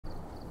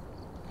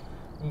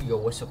Yo,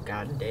 what's up,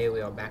 guys? Today we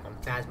are back on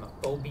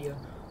phasmophobia.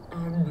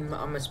 I'm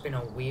gonna spin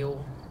a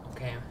wheel,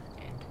 okay,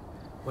 and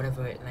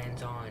whatever it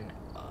lands on,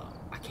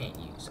 I can't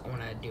use. I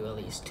wanna do at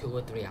least 2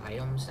 or 3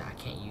 items that I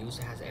can't use.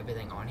 It has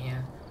everything on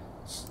here.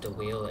 It's the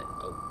wheel.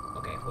 Oh,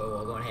 okay. Well,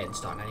 we'll go ahead and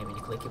start. Not even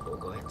to click it, but we'll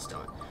go ahead and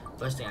start.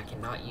 First thing I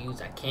cannot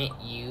use. I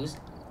can't use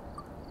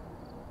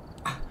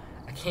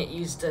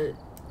the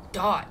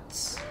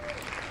dots.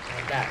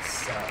 And that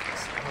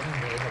sucks. I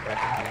really hope I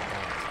can do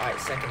dots. All right,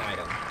 second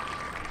item.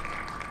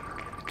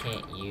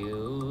 Can't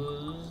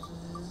use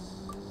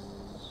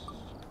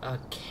a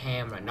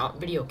camera, not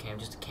video cam,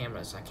 just a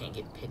camera, so I can't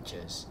get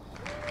pictures.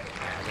 Yeah,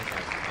 I think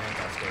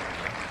that's good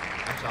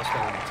enough. Actually, I'll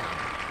spend one more time.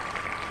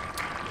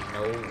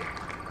 No.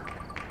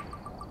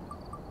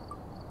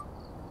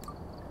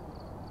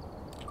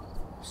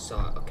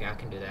 Saw, okay, I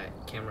can do that.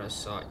 Camera,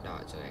 saw,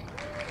 dots, okay.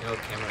 No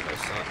camera, no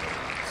saw, no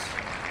dots.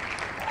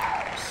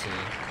 Let's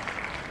see.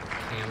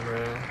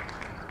 Camera.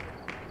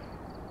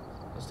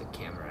 Where's the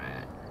camera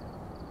at?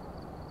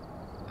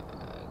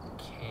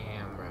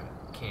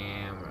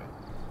 Camera.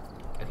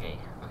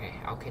 Okay,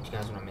 I'll catch you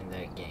guys when I'm in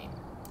the game.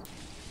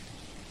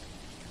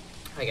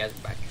 Hi guys,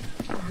 back.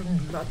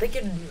 I think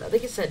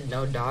it said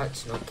no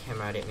dots, no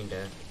camera. I didn't mean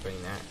to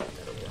bring that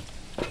over here.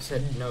 It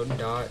said no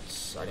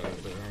dots. I didn't mean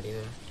to bring that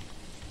either.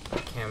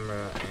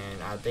 Camera,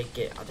 and I think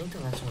the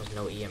last one was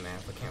no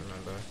EMF. I can't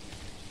remember.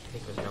 I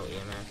think it was no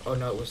EMF. Oh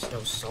no, it was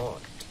no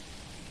salt.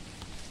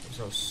 It was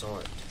no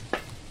salt.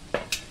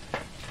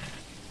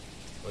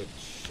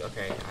 Which,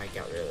 okay, I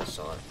got rid of the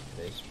salt.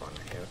 They spawned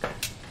right here, okay.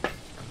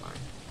 Never mind.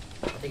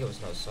 I think it was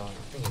no salt. I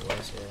think it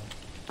was here.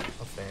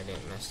 Hopefully I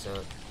didn't mess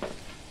up.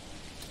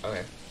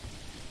 Okay.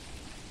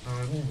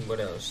 What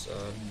else?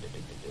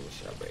 What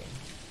should I bring?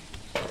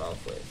 Start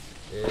off with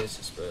this,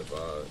 a spirit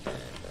bug,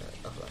 and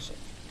a flashlight.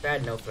 If I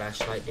had no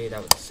flashlight, dude,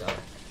 that would suck.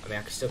 I mean,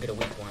 I could still get a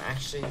weak one.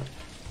 Actually,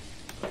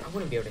 I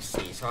wouldn't be able to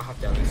see, so I'll have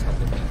to at least have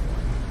the weak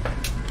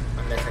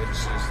one. Unless I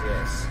just use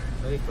this.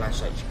 Maybe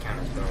flashlight should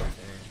count as both.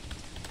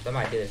 I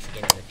might do this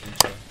again in the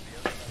future.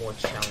 More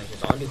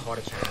challenges. I'll do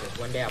harder challenges.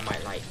 One day I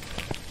might like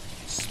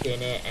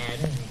spin it and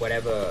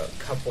whatever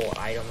couple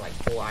item, like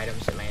 4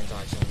 items it lands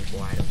on, it's only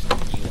 4 items I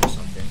can use or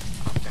something.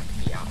 I'll have to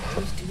be out. I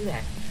always do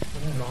that.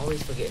 I'm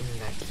always forgetting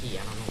that key.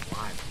 I don't know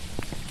why.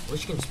 I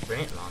wish you can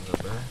sprint longer,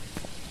 bruh.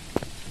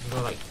 You can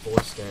go like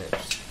 4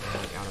 steps. I'm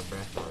like out of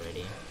breath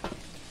already.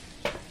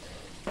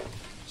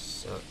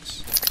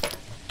 Sucks.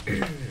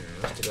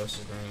 What's the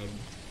ghost's name?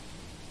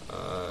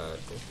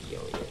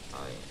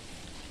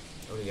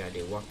 What do we gotta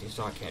do? Walk through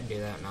saw, can't do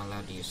that, not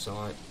allowed to use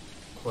saw. Of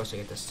course I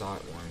get the saw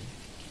one.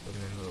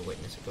 Remember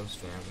witness a ghost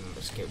fan,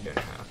 remember skip doing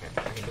hunt. Okay, I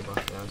can do both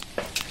of those. I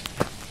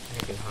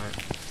can do hunt.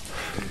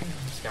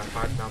 Just got a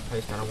 5-pound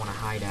place that I wanna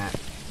hide at.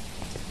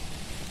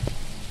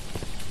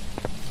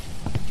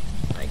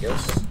 I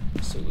guess.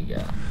 Let's see what we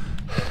got.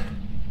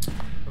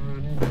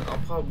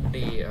 I'll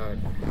probably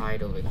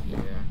hide over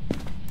here.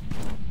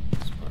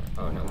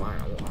 Oh no, mine,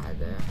 I won't hide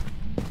there.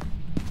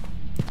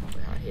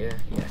 Hide here?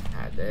 Yeah,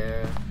 hide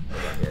there. What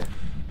about here?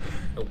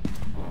 Nope.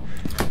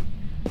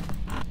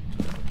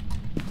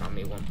 Found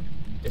me one.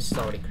 This is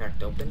already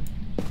cracked open.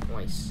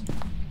 Nice.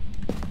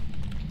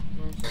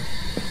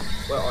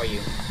 Where are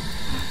you?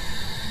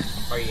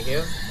 Are you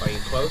here? Are you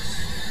close?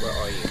 Where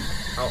are you?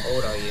 How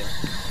old are you?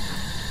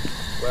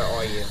 Where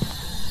are you?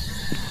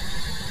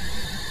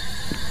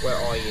 Where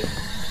are you?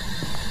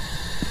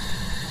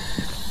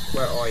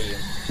 Where are you?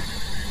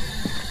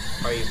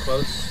 Are you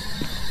close?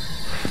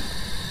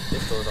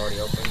 This door's already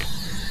open.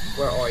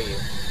 Where are you?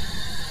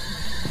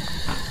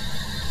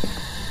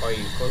 Are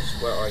you close?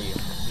 Where are you?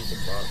 Music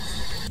box.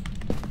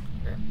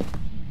 Okay.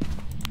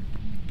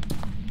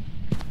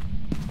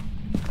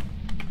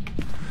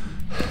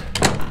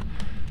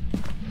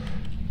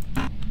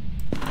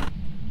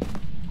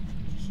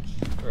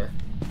 Okay.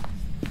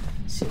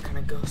 See what kind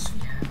of ghosts we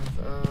have.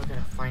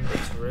 Gotta find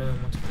this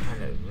room. Once we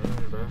find that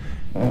room, bro.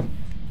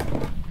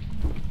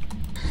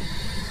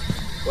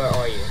 Where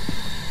are you?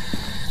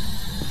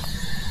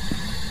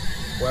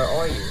 Where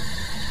are you?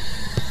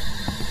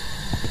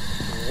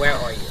 Where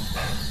are you?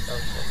 I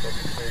don't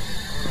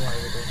know why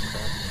we're doing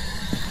that.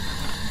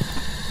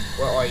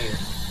 Where are you?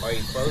 Are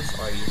you close?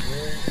 Are you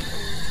here?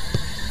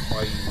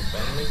 Are you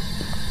friendly?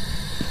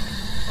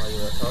 Are you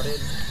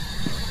retarded?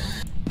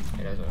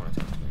 Okay. It doesn't want to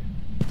talk to me.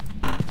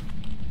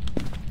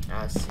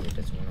 I see it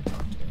doesn't want to talk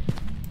to me.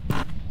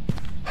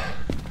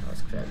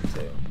 That's crappy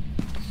too.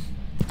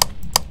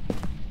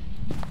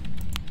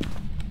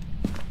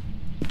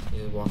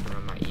 He's walking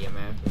around my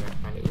EMF. We're gonna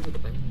find it. Ooh,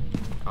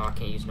 oh, I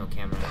can't use no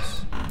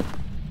cameras.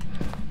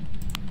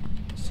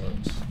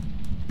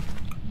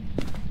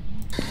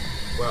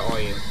 Where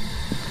are you?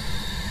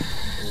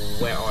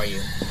 Where are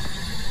you?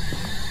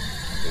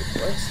 Dude,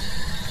 what?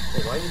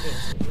 Wait, why are you being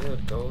so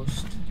weird,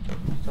 ghost?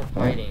 Stop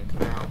fighting,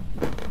 come out.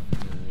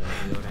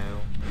 Weirdo.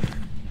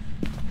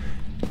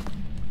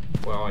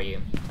 Where are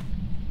you?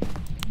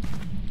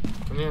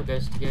 Come here,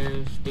 ghost.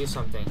 Do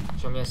something.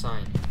 Show me a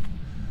sign.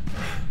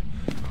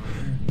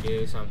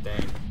 Do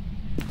something.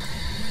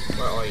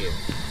 Where are you?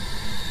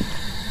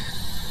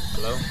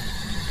 Hello?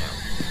 No.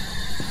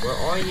 Where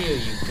are you,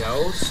 you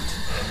ghost?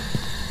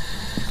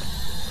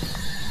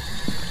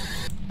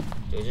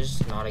 Dude, there's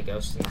just not a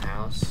ghost in the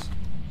house.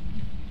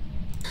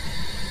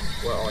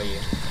 Where are you?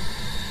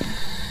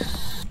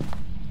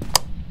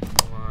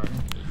 Come on,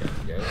 you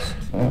dumb ghost.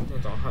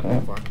 Don't hunt me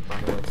before I can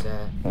find where it's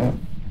at.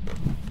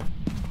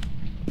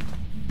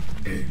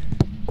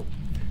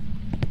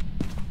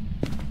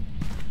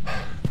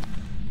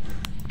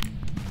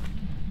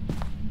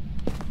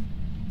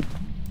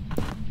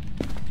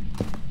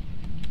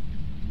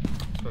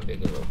 It's gonna be a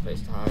good little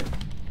place to hide.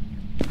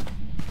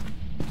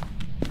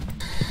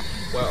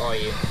 Where are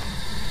you?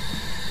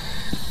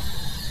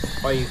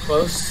 Are you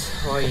close?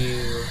 Are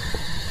you...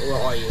 Where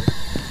are you?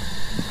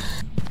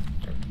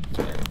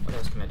 Okay, what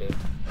else can I do?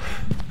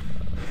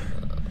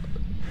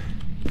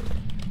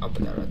 I'll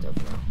put that right there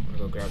for now. I'm gonna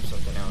go grab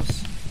something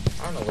else.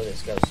 I don't know where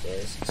this ghost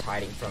is. It's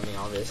hiding from me,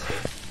 obviously.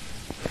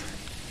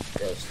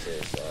 Ghost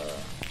is,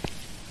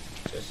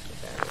 just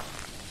pathetic.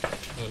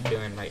 Ain't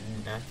doing, like,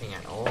 nothing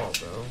at all,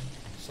 bro.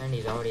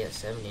 Sandy's already at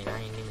 70 and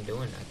I ain't even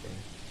doing nothing.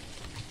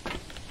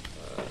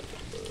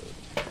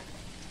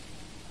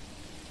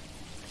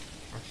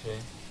 Actually,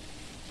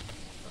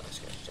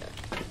 scratch that.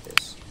 Like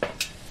this.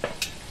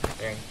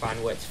 There, I can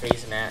find where it's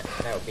freezing at.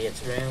 That would be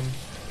its room.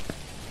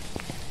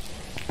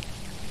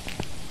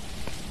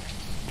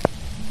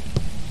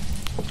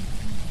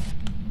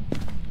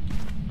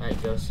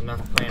 Alright, Ghost,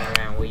 enough playing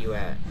around. Where you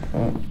at?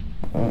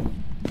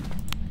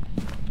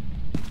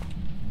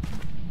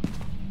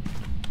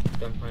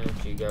 Done playing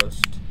with you,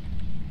 Ghost.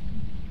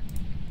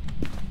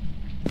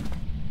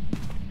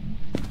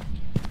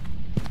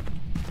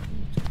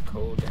 It's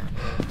cold down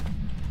here.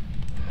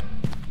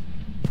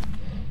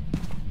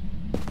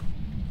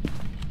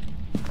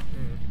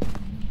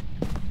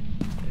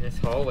 In this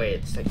hallway,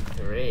 it's like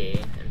 3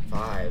 and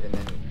 5, and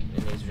then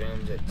in these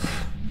rooms, it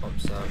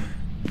bumps up.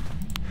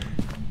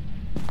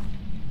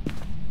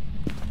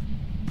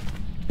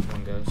 Come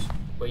on, Ghost.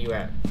 Where you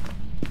at?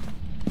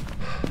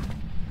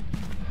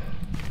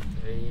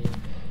 3.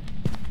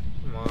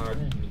 Come on,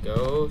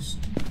 Ghost.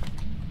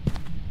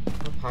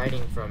 Stop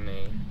hiding from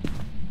me.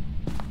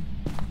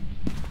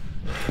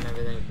 Making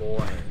everything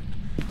boring.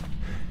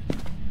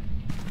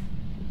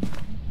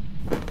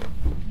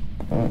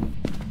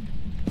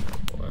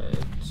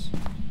 What?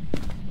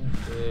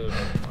 Dude,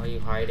 why are you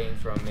hiding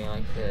from me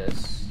like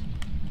this?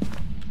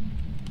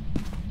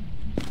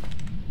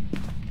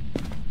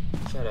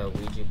 Shut up,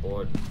 Ouija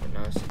board. But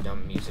now it's a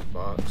dumb music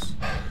box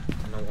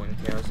no one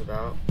cares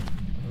about.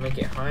 I'll make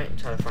it hunt and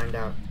try to find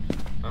out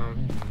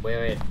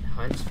where it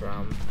hunts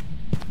from.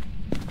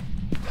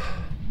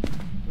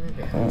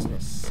 Maybe it hunts in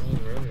the same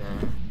room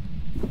though.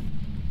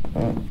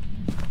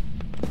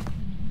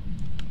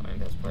 I think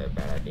that's probably a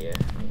bad idea. I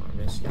don't want to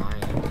risk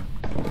dying.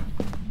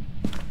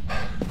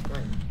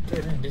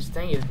 Dude, this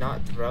thing is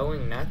not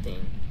throwing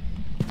nothing.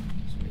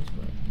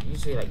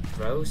 Usually like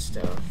throw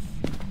stuff.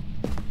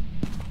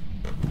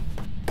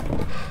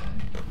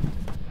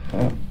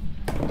 Alright,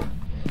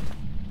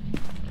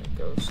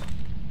 Ghost.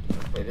 You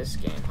wanna play this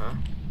game, huh?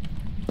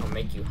 I'll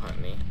make you hunt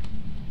me.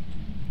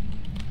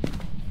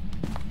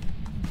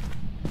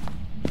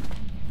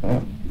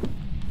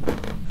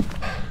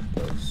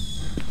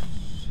 Ghost.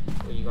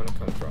 Where are you gonna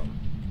come from?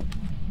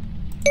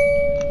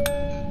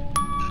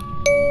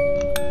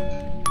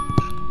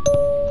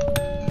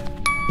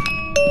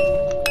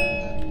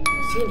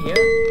 Is he in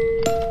here?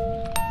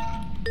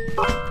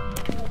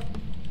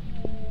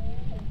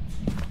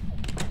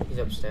 He's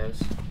upstairs.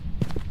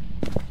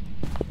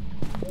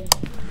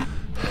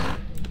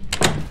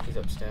 He's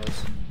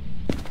upstairs.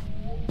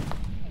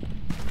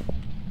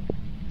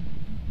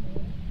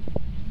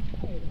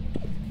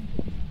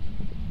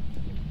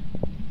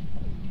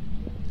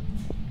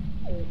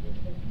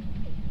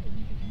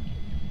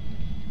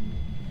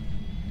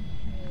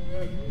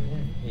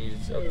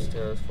 He's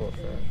upstairs for a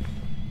fact.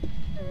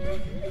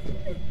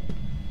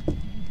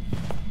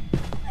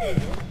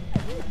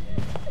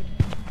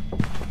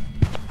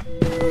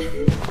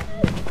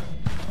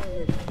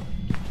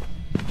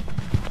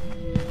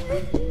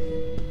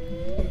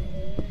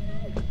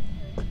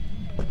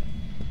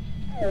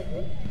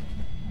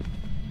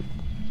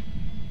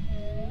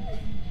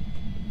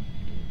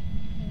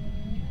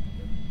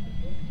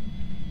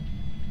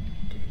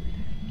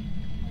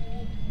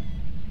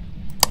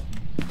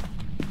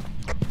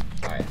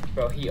 Alright,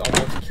 bro, he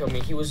almost killed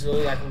me. He was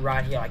literally like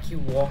right here. Like he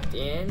walked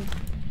in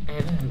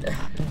and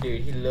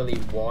dude, he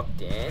literally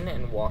walked in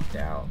and walked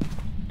out.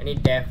 And he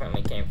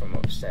definitely came from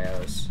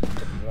upstairs.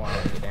 Took him a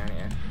while to get down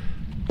here.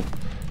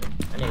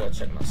 I need to go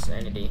check my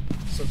sanity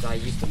since I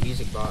used the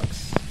music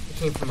box. It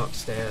came from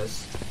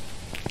upstairs.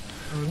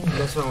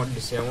 That's what I wanted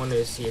to see. I wanted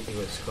to see if he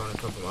was going to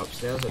come from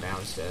upstairs or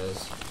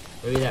downstairs.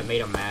 Maybe that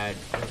made him mad.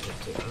 I'm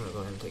gonna go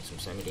ahead and take some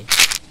sanity.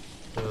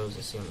 Those,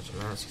 let's see how much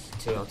I'm at.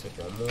 62. I'll take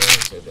one more and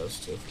save those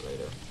 2 for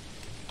later.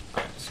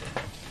 Alright, so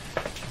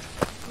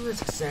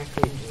that's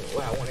exactly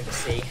what I wanted to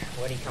see.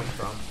 Where'd he come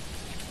from?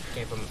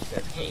 Came from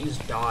upstairs. I can't use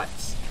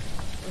dots.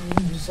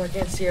 So I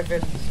can't see if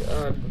it's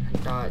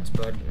dots,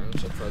 but I'm gonna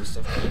check for other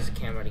stuff. I use the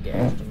camera to get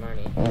extra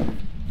money.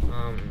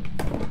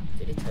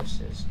 Did he touch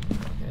this?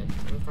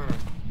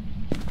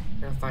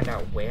 find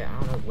out where. I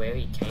don't know where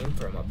he came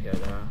from up here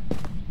though.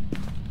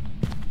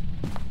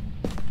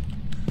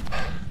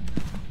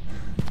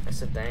 That's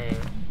the thing.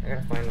 I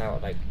gotta find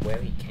out like where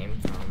he came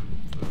from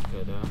up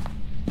here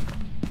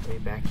though. Way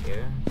back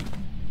here.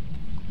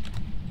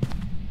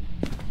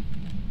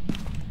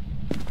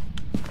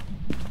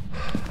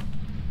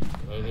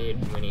 Maybe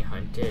when he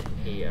hunted,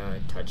 he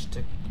touched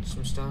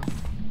some stuff.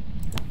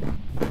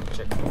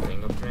 Check for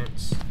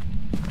fingerprints.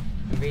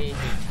 Maybe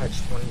he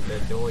touched the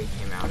door he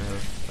came out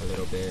of a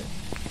little bit.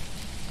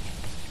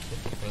 Check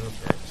for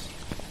fingerprints.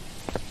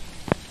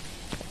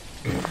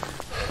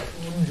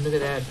 Look at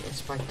that, it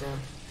spiked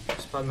up.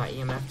 Spiked my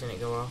EMF, didn't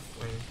go off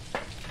when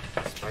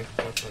it spiked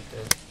up like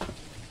that.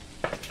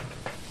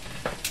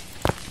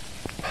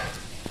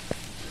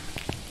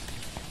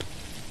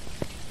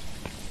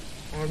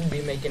 I'm gonna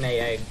be making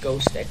a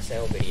Ghost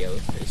XL video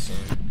pretty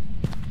soon.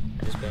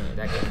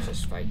 That game's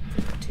just like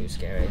too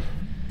scary.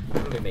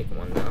 I'm gonna be making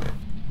one though.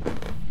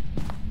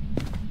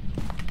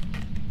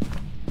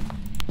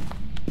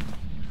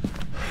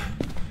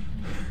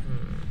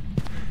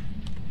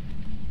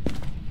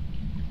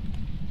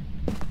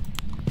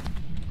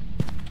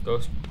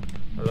 Ghost,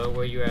 hello,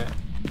 where you at?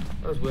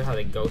 That was weird how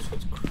the ghost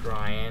was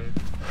crying.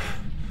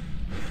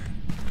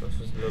 Ghost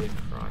was literally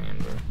crying,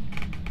 bro.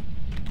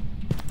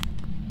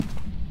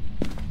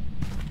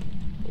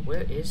 But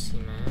where is he,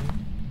 man?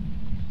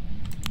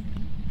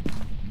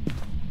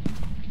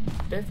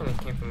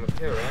 Definitely came from up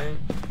here, right?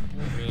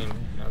 I mean,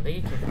 I think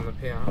he came from up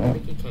here. I don't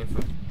think he came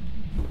from...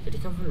 Did he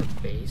come from the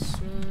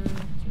basement?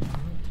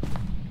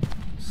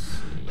 Let's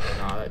see.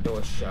 Nah, that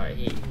door's shut.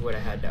 He would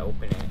have had to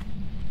open it.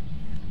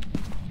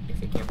 If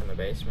he came from the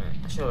basement.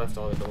 I should have left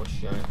all the doors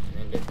shut and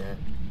then did that.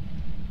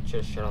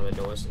 Should have shut all the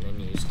doors and then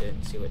used it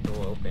and see what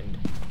door opened.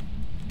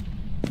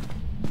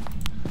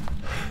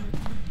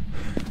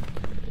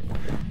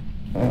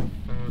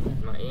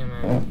 My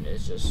EMF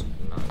is just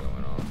not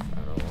going off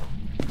at all.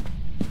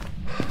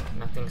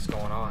 Nothing's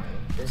going on.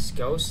 This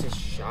ghost is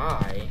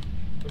shy.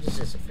 What is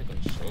this, a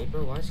freaking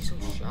shaper? Why is he so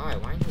shy?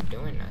 Why ain't he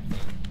doing nothing?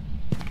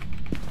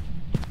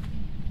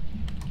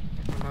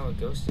 I don't know what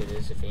ghost it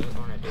is if he ain't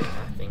gonna do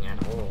nothing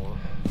at all.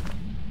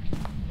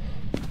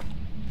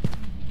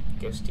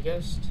 Ghosty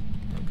ghost?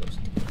 No,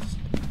 ghosty ghost.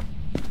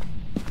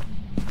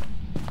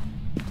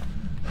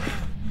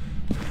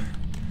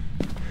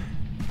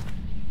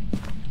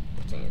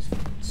 That thing is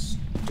fucking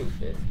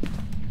stupid.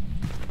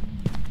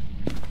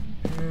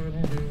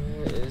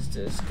 Is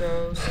this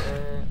ghost?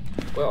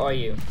 Where are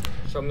you?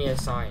 Show me a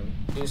sign.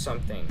 Do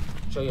something.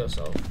 Show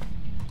yourself.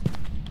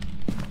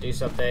 Do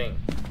something.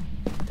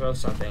 Throw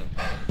something.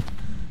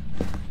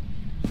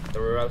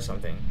 Throw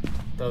something.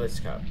 Throw this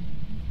cup.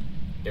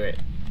 Do it.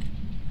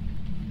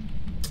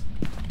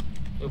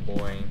 Good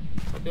boy.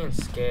 Stop being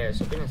scared.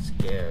 Stop being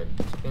scared.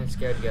 Stop being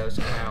scared, ghost.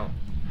 Come out.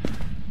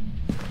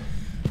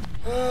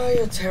 Oh,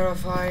 you're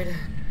terrified.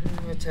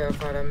 You're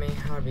terrified of me.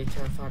 I'd be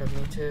terrified of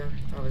me too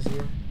if I was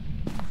you.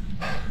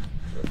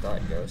 Good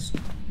thought, ghost.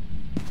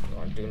 You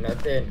won't do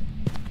nothing.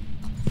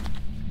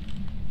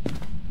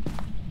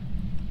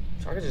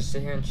 So I could just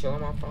sit here and chill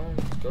on my phone.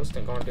 This ghost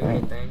ain't gonna do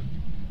anything.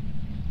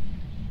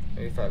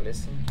 Maybe if I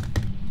listen.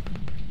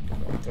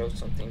 Throw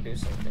something, do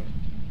something.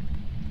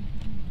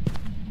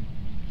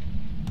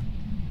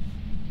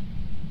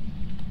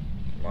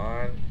 Come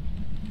on.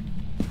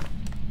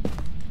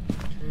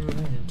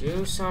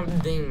 Do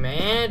something,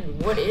 man.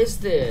 What is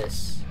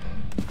this?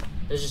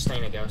 There's just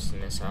ain't a ghost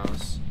in this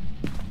house.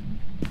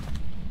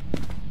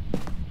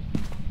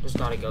 There's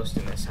not a ghost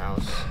in this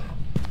house.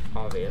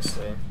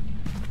 Obviously.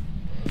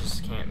 It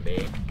just can't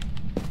be.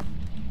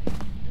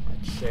 I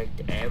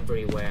checked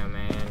everywhere,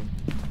 man.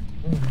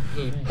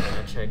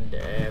 I checked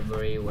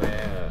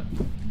everywhere.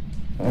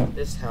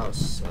 This house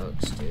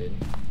sucks, dude.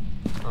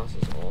 This house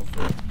is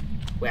awful.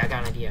 Wait, I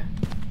got an idea.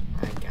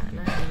 I got an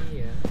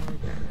idea. I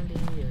got an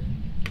idea.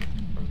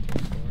 Okay,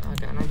 so I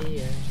got an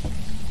idea.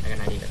 I got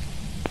an idea.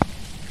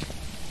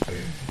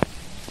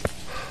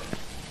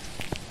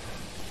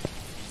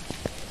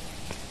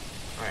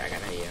 Alright, I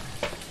got an idea.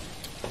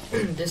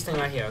 This thing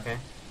right here, okay?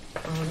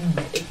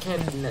 It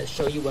can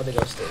show you where the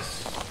ghost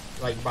is.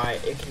 Like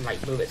it can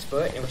like move its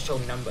foot and it will show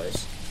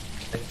numbers.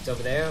 Like if it's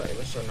over there, it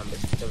will show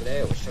numbers. If it's over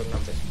there, it will show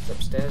numbers. If it's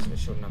upstairs, it will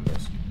show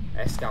numbers.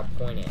 It's got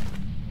pointed.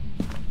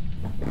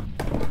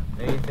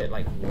 Maybe if it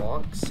like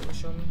walks, it will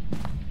show me.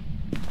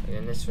 Like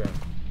in this room.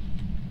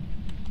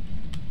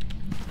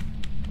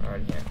 Right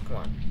in here, come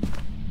on.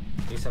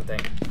 Do something.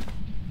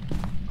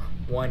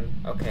 1,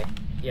 okay.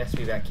 He has to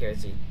be back here.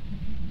 Is he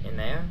in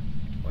there?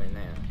 Or in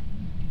there?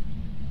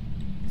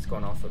 It's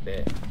going off a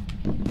bit.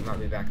 He might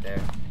be back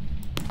there.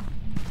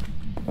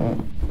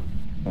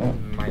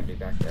 Might be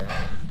back there.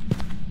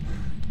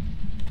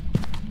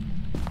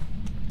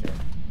 Okay.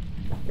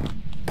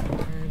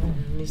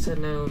 He said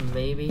no,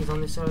 maybe he's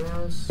on this side of the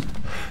house.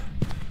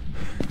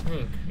 It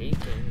ain't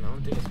creaking. I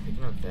don't think it's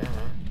picking up that.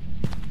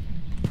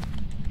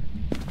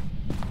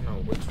 I don't know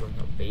which one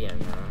he'll be in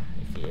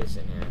if he is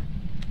in here.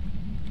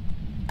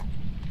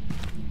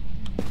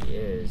 If he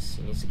is,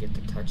 he needs to get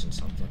to touching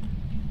something.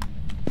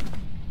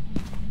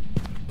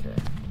 Okay.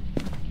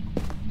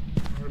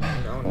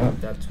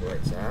 That's where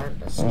it's at.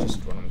 That's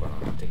just what I'm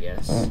gonna have to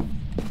guess.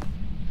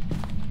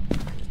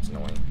 It's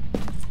annoying.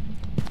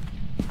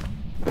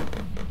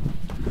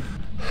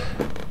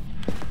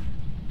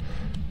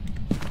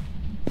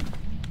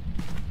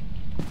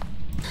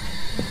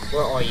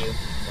 Where are you?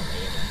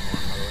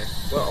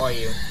 Where are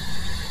you?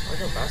 Where's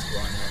the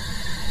basketball in here?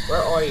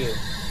 Where are you?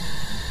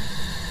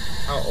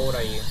 How old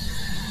are you?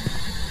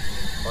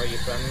 Are you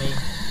friendly?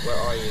 Where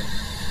are you?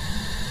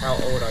 How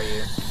old are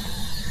you?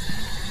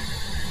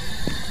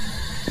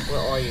 Where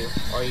are you?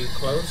 Are you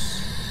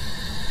close?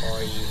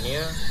 Are you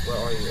near? Where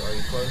are you? Are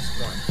you close?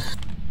 Come on.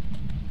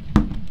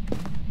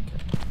 Okay.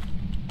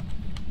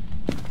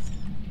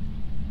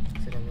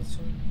 Is it in this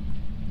one?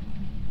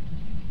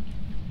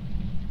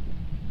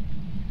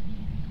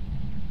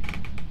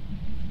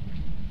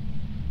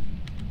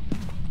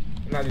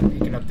 You might be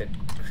picking up the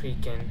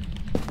creaking.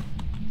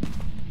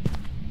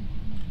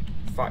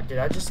 Five. Did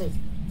I just say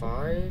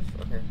 5?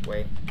 Okay,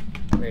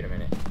 wait a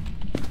minute.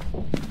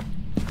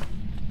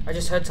 I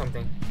just heard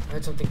something. I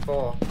heard something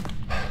fall.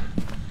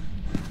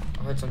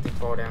 I heard something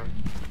fall down.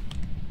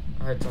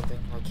 I heard something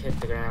like hit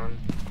the ground.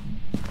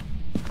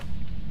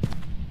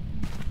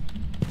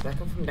 Did that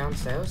come from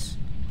downstairs?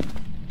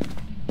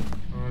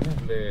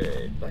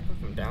 Did that come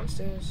from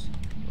downstairs?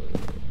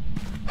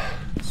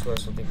 I swear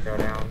something fell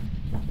down.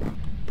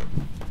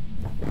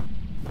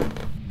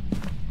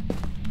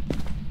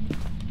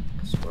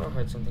 I swear I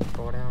heard something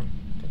fall down.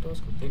 That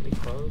door's completely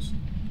closed. I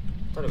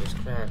thought it was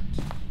cracked.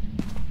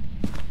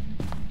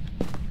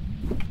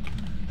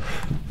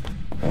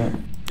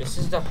 This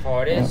is the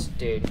hardest,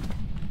 dude.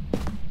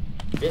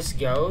 This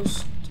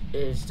ghost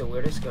is the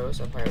weirdest ghost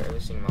I've probably ever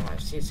seen in my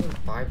life. See, it's in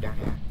 5 down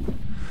here.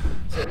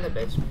 Is it in the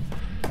basement?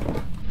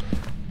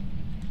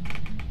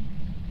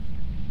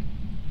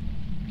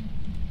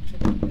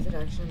 Is it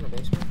actually in the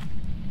basement?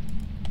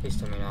 Please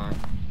tell me not. I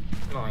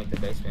don't like the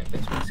basement.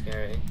 Basement's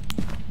scary.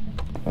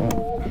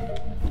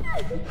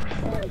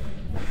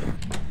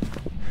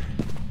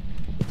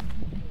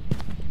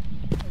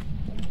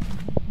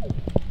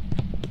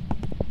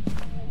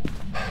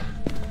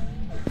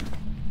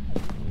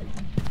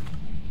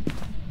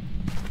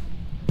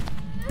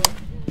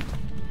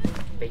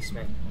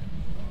 Basement.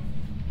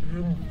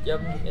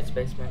 Yep, it's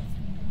basement.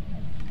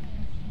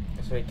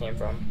 That's where it came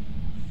from.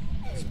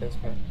 It's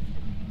basement.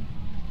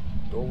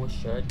 Door was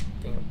shut.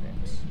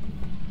 Fingerprints.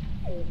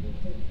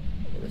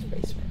 It was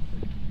basement.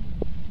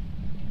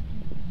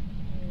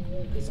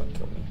 Please don't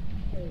kill me.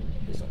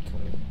 Please don't kill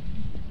me.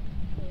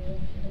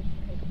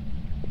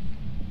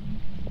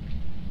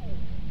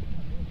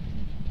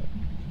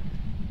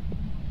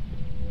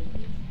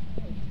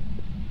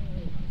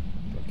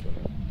 Don't kill me. Don't kill me.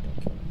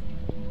 Don't kill me.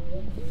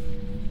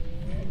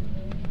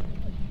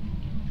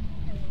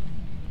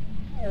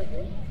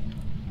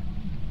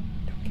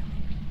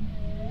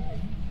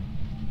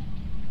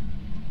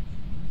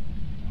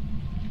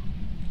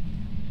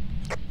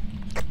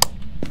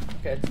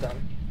 Okay, it's done.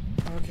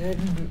 Okay,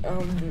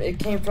 it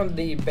came from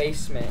the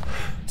basement.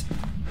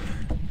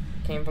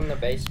 Came from the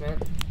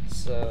basement,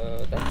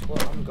 so that's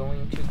where I'm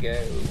going to go.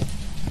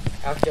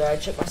 After I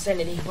check my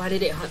sanity. Why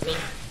did it hunt me?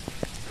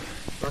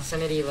 My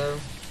sanity low.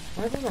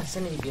 Why would my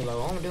sanity be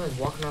low? All I'm doing is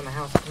walking around the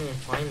house. I can't even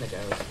find the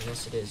ghost.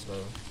 Yes, it is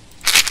low.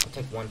 I'll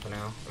take 1 for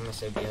now. I'm gonna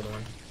save the other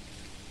one.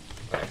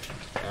 Okay.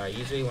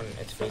 Usually when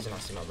it's freezing, I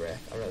see my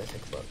breath. I'd rather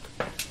take a look.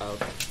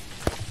 Okay.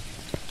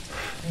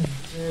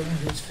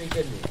 It's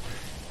freaking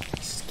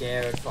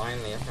scared.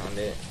 Finally, I found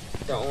it.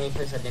 The only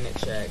place I didn't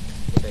check,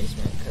 the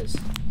basement, because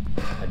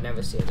I'd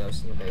never see a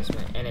ghost in the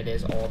basement, and it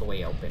is all the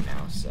way open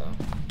now. So,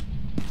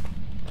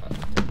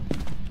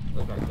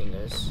 with my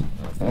fingers,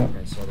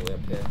 fingerprints all the way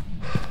up here.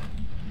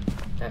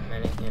 That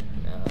many,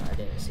 I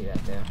didn't see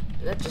that there.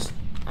 Did that just?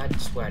 I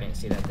swear I didn't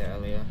see that there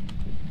earlier.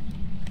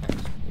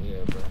 That's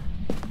weird, bro.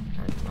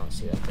 I did not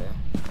see that there.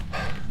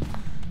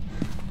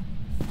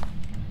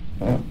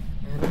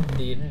 And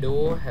the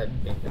door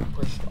had been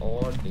pushed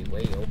all the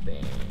way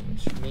open,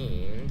 which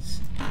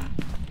means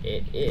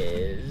it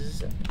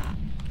is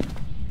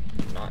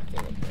not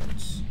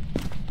fingerprints.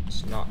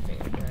 It's not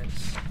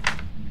fingerprints.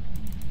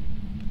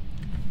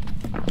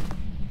 I'm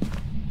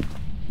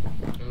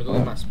gonna go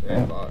with my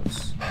spirit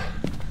box.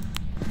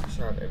 I'm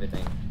sure I have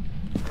everything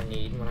I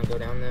need when I go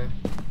down there.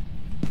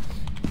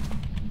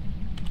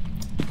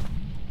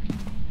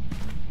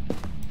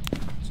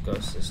 This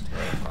ghost is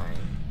terrifying.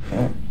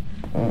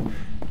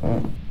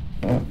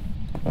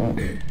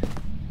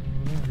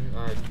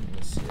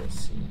 Let's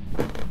see.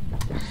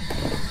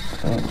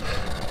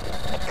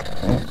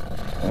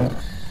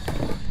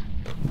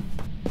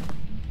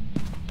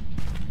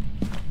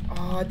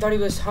 Oh, I thought he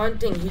was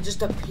hunting. He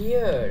just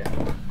appeared.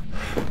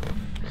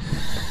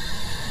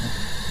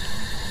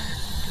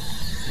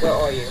 Where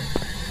are you?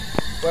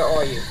 Where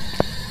are you?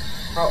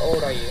 How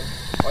old are you?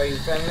 Are you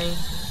friendly?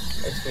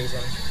 It's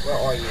freezing. Where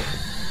are you?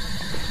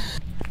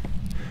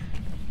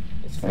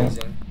 It's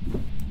freezing.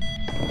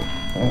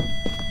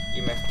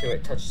 You messed to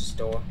it, touch this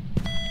door.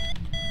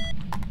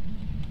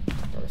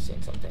 Thought I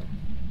seen something.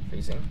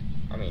 Freezing.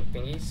 I mean,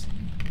 fingies.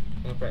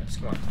 Fingerprints,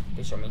 come on.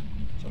 Please show me.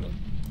 Show me.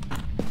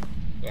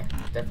 Yeah,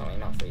 definitely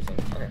not freezing.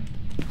 Okay.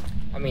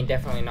 I mean,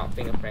 definitely not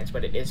fingerprints,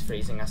 but it is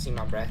freezing. I see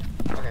my breath.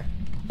 Okay.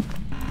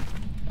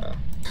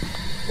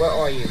 Where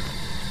are you?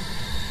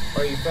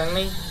 Are you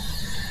friendly?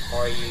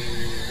 Are you...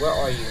 Where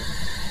are you?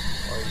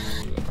 Are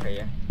you... Okay,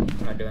 yeah.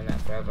 I'm not doing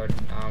that forever.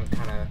 I'm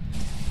kind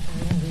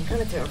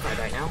of terrified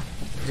right now.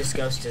 This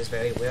ghost is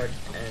very weird,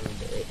 and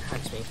it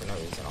hunts me for no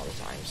reason all the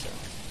time, so...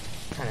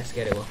 kind of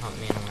scared it will hunt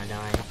me and I'm gonna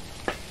die.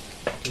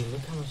 Dude,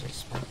 look how much it's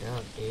spiked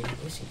up, dude.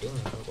 What is he doing?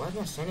 Why is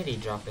my sanity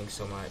dropping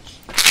so much?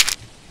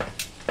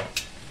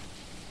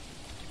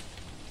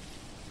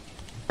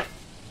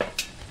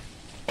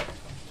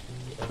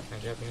 Can I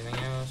drop anything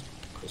else?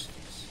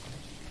 Crucifix.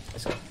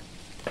 Let's go.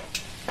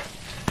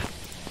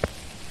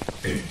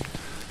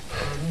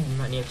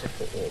 Might need to check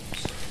for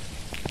orbs.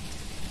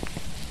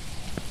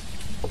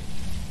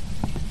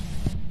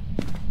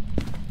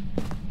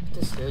 Put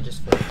this here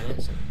just for a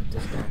minute, so put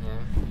this down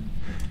here.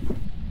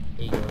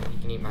 There you go, you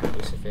can eat my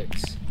crucifix.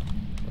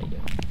 There you go,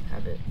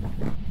 have it.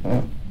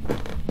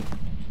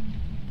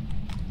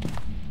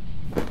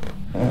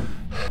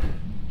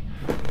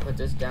 Put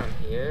this down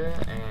here,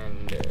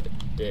 and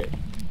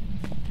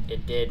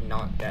it did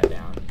knock that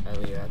down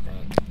earlier, I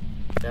think.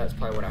 That's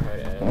probably what I heard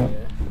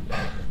earlier.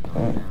 Yeah, it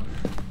knocked it down.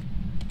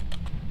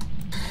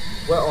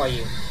 Where are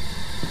you?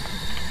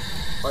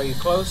 Are you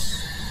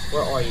close?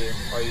 Where are you?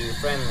 Are you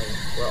friendly?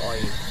 Where are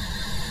you?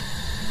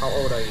 How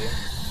old are you?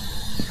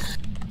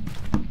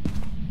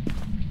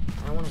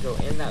 I want to go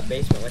in that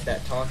basement with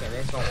that talking.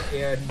 It's gonna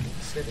scare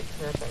the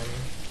crap out of me.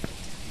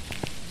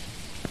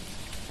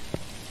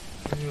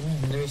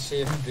 Let me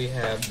see if we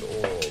have the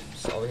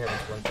orbs. All we have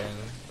is one thing.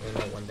 We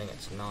know one thing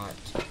it's not.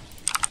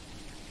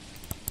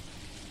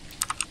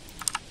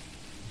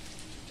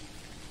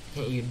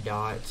 Can't use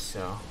dots,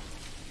 so.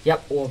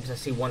 Yep, orbs. I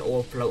see one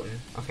orb floating.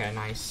 Okay,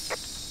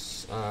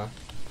 nice.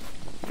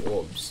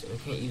 Orbs. We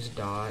can't use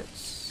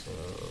dots, so.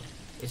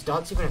 Is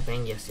dots even a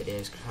thing? Yes, it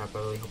is. Crap, I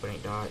really hope it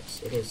ain't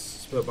dots. It is.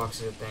 Spirit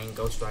box is a thing.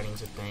 Ghost writing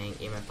is a thing.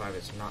 EMF 5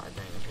 is not a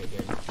thing. Okay,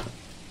 good.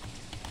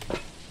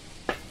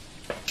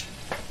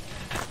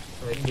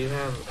 So we do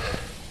have.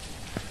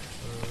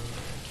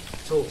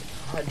 So,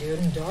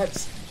 dude,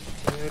 dots.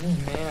 Dude,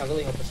 man, I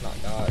really hope it's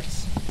not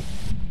dots.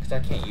 Because I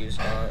can't use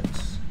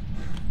dots.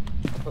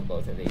 I'll put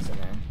both of these in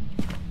there.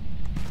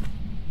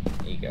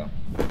 There you go.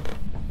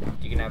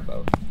 You can have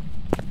both.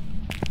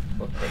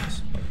 Both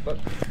things. But.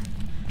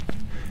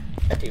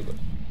 That too.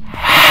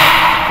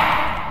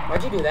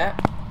 Why'd you do that?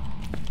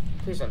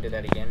 Please don't do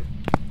that again.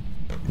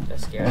 That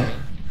scared me.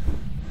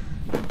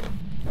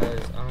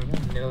 Because I'm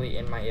nearly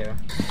in my ear.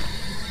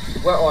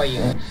 Where are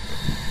you?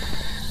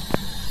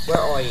 Where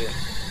are you?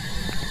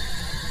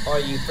 Are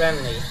you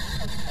friendly?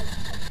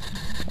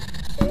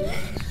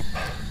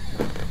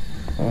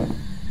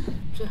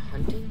 Is it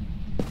hunting?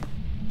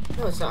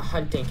 No, it's not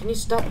hunting. Can you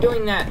stop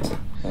doing that?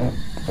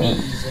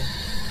 Please.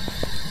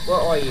 Where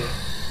are you?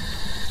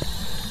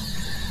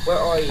 Where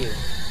are you?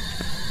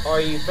 Are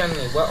you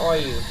friendly? Where are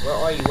you? Where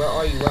are you? Where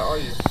are you? Where are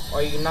you?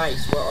 Are you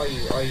nice? Where are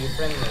you? Are you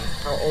friendly?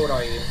 How old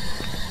are you?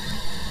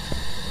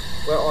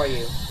 Where are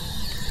you?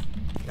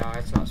 Nah,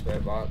 it's not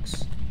spirit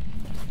box.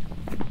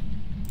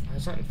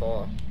 There's something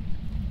for.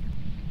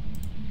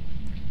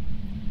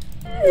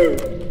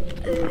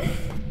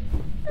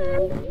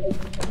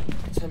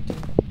 It's empty.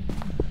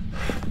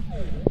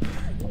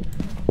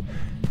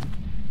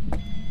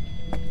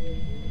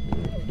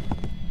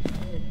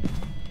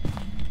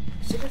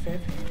 Is it a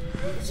revenant?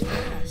 It's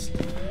fast.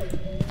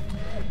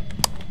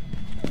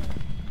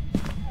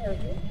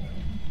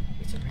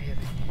 It's a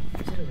revenant.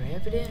 Is it a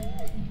revenant?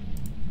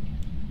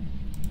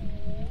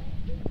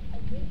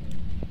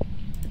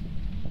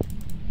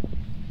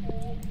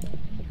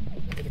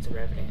 I think it's a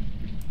revenant.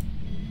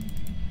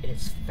 It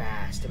is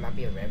fast. It might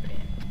be a revenant.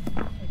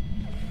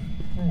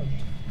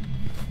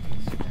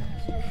 It's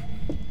fast.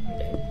 I'm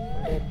dead.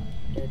 I'm dead.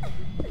 I'm dead.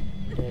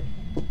 I'm dead.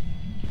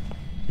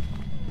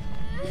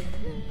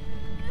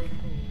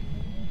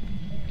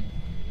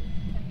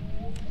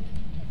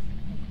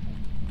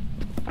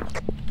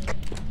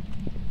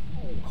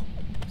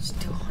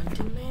 Still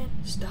hunting, man?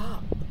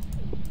 Stop.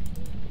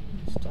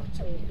 Stop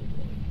telling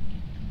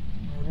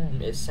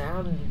me. It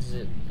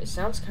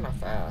sounds kind of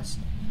fast.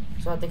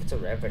 So I think it's a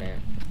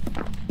revenant.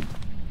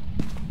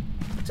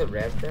 It's a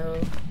rev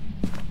though.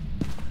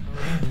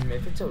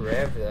 If it's a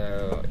rev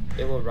though,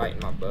 it will write in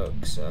my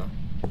book, so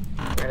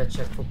I gotta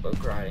check for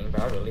book writing,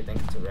 but I really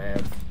think it's a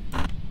rev.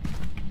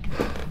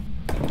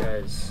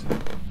 Because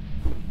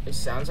it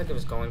sounds like it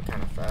was going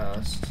kind of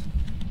fast.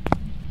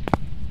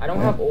 I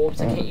don't have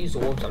orbs, I can't use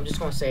orbs. I'm just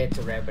gonna say it's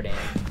a revenant.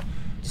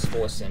 Just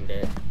force send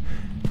it.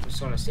 I'm just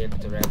gonna see if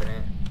it's a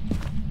revenant.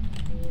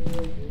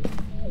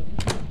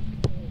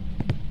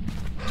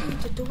 Dude,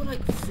 the door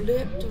like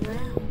flipped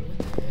around.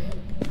 What the heck?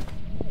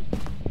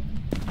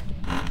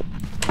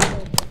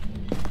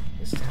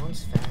 It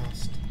sounds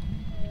fast.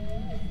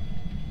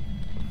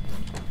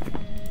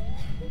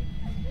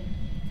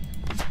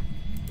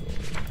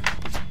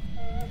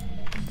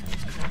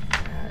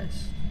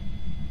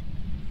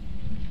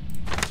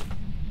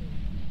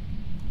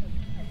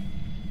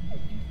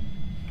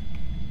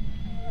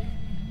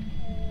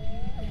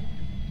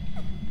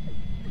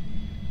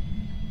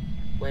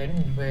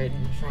 Wait.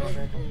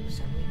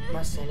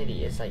 My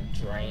sanity is like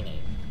draining.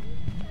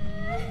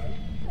 Oh,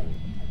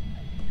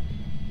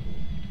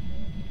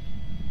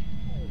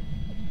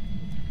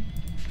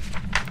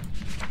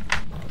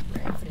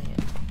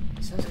 Revenant.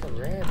 It sounds like a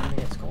rev. I mean,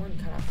 it's going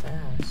kind of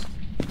fast.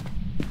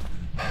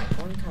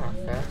 Going kind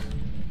of fast.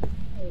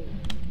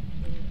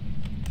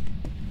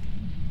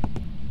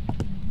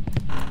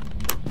 I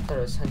thought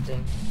it was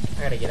hunting.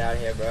 I gotta get out of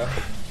here, bro.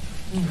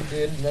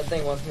 Dude, that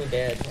thing wants me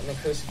dead, and the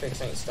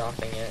crucifix ain't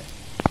stopping it.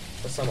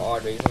 For some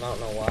odd reason, I don't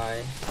know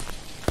why.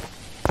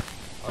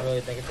 I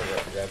really think it's a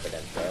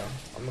Revenant, though.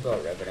 I'm gonna go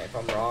with Revenant. If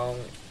I'm wrong,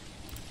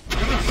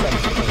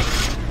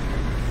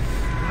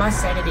 my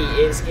sanity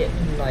is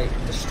getting, like,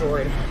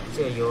 destroyed. It's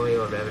a Yuri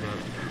or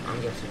Revenant.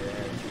 I'm guessing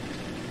Red.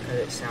 Because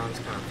it sounds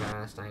kind of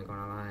fast, I ain't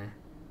gonna lie.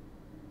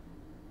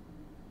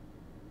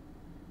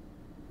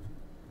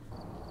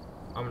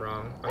 I'm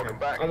wrong.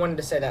 I wanted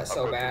to say that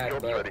so bad,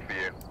 but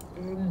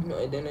no,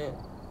 I didn't.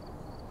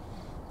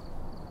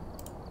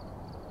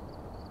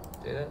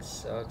 Dude, that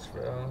sucks,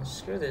 bro.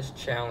 Screw this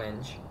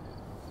challenge.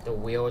 The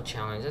wheel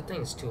challenge. That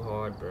thing's too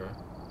hard, bro.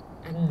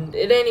 And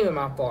it ain't even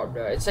my fault,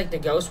 bro. It's like the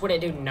ghost wouldn't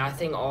do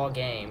nothing all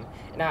game.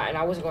 And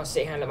I wasn't going to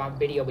sit here and let my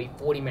video be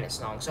 40 minutes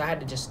long, so I had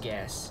to just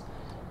guess.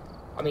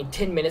 I mean,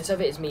 10 minutes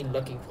of it is me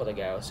looking for the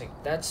ghost.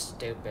 Like, that's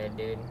stupid,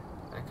 dude.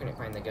 I couldn't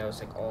find the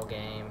ghost, like, all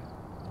game.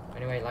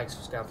 Anyway, like,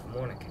 subscribe for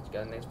more, and I'll catch you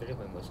guys in the next video.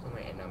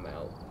 And I'm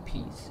out.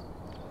 Peace.